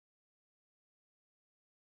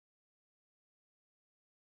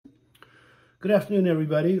Good afternoon,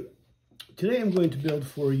 everybody. Today I'm going to build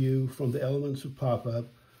for you from the elements of pop-up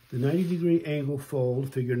the 90-degree angle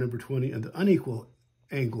fold, figure number 20, and the unequal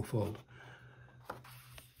angle fold.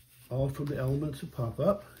 All from the elements of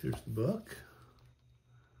pop-up. Here's the book.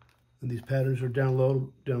 And these patterns are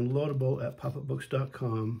downloadable at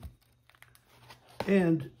popupbooks.com.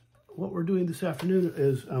 And what we're doing this afternoon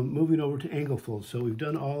is moving over to angle folds. So we've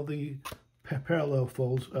done all the parallel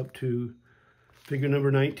folds up to figure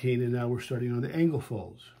number 19, and now we're starting on the angle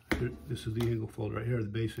folds. This is the angle fold right here, the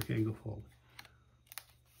basic angle fold.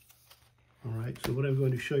 All right, so what I'm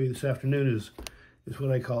going to show you this afternoon is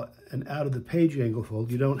what I call an out-of-the-page angle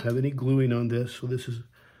fold. You don't have any gluing on this, so this is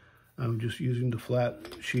I'm just using the flat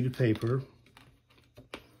sheet of paper.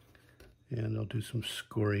 And I'll do some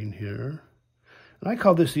scoring here. And I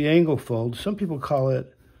call this the angle fold. Some people call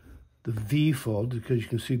it the V fold because you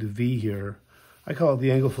can see the V here. I call it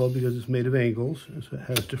the angle fold because it's made of angles. It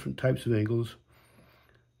has different types of angles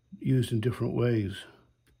used in different ways.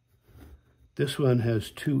 This one has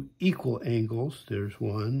two equal angles. There's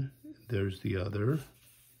one, there's the other.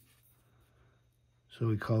 So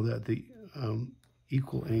we call that the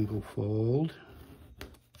equal angle fold.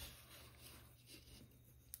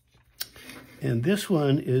 And this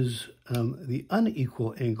one is the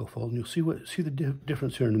unequal angle fold. And you'll see the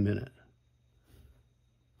difference here in a minute.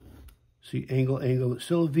 See, angle, it's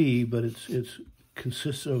still a V, but it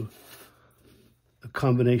consists of a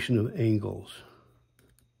combination of angles.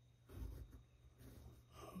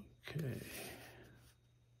 Okay.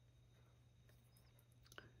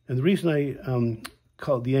 And the reason I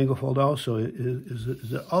call it the angle fold also is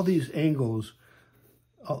that all these angles,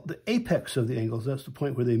 the apex of the angles, that's the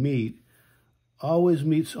point where they meet, always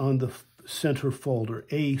meets on the center fold, or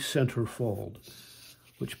a center fold,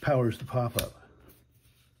 which powers the pop-up.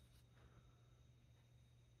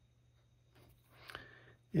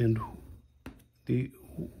 And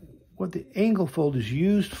what the angle fold is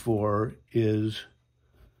used for is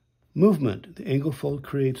movement. The angle fold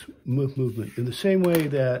creates movement in the same way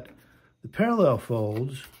that the parallel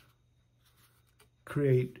folds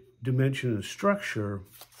create dimension and structure.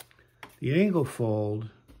 The angle fold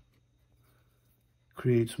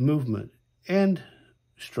creates movement and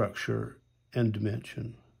structure and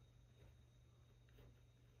dimension.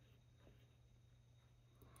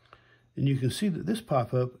 And you can see that this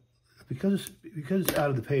pop-up, because it's out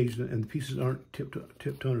of the page and the pieces aren't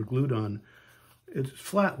tipped on or glued on, it's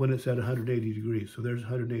flat when it's at 180 degrees. So there's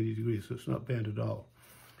 180 degrees, so it's not bent at all.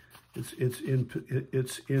 It's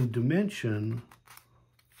in dimension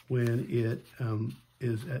when it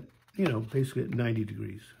is at, basically at 90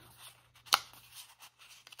 degrees.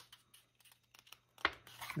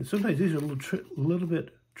 And sometimes these are a little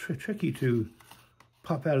bit tricky to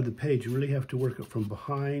pop out of the page. You really have to work it from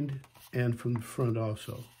behind and from the front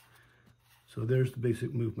also. So there's the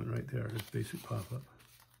basic movement right there, this basic pop-up.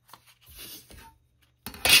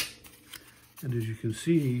 And as you can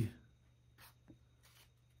see,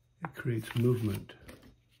 it creates movement.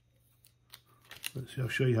 Let's see, I'll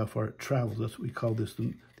show you how far it travels. That's what we call this,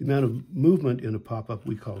 the amount of movement in a pop-up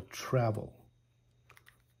we call travel.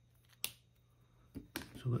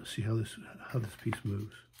 So let's see how this piece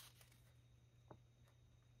moves.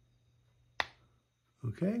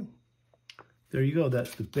 Okay, there you go.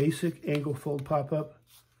 That's the basic angle fold pop-up.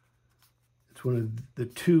 It's one of the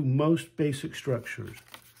two most basic structures,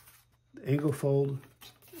 the angle fold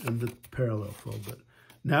and the parallel fold. But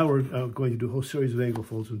now we're going to do a whole series of angle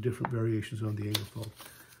folds and different variations on the angle fold.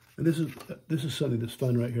 And this is something that's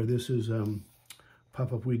fun right here. This is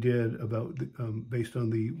pop-up we did about based on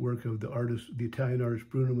the work of the Italian artist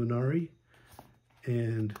Bruno Munari.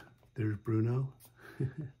 And there's Bruno.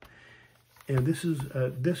 And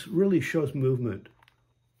this really shows movement.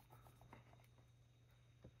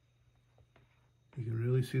 You can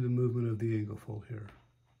really see the movement of the angle fold here.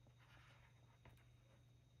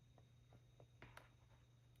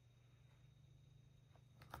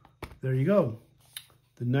 There you go.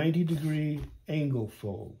 The 90-degree angle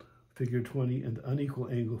fold, figure 20, and the unequal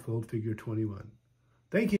angle fold, figure 21.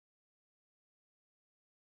 Thank you.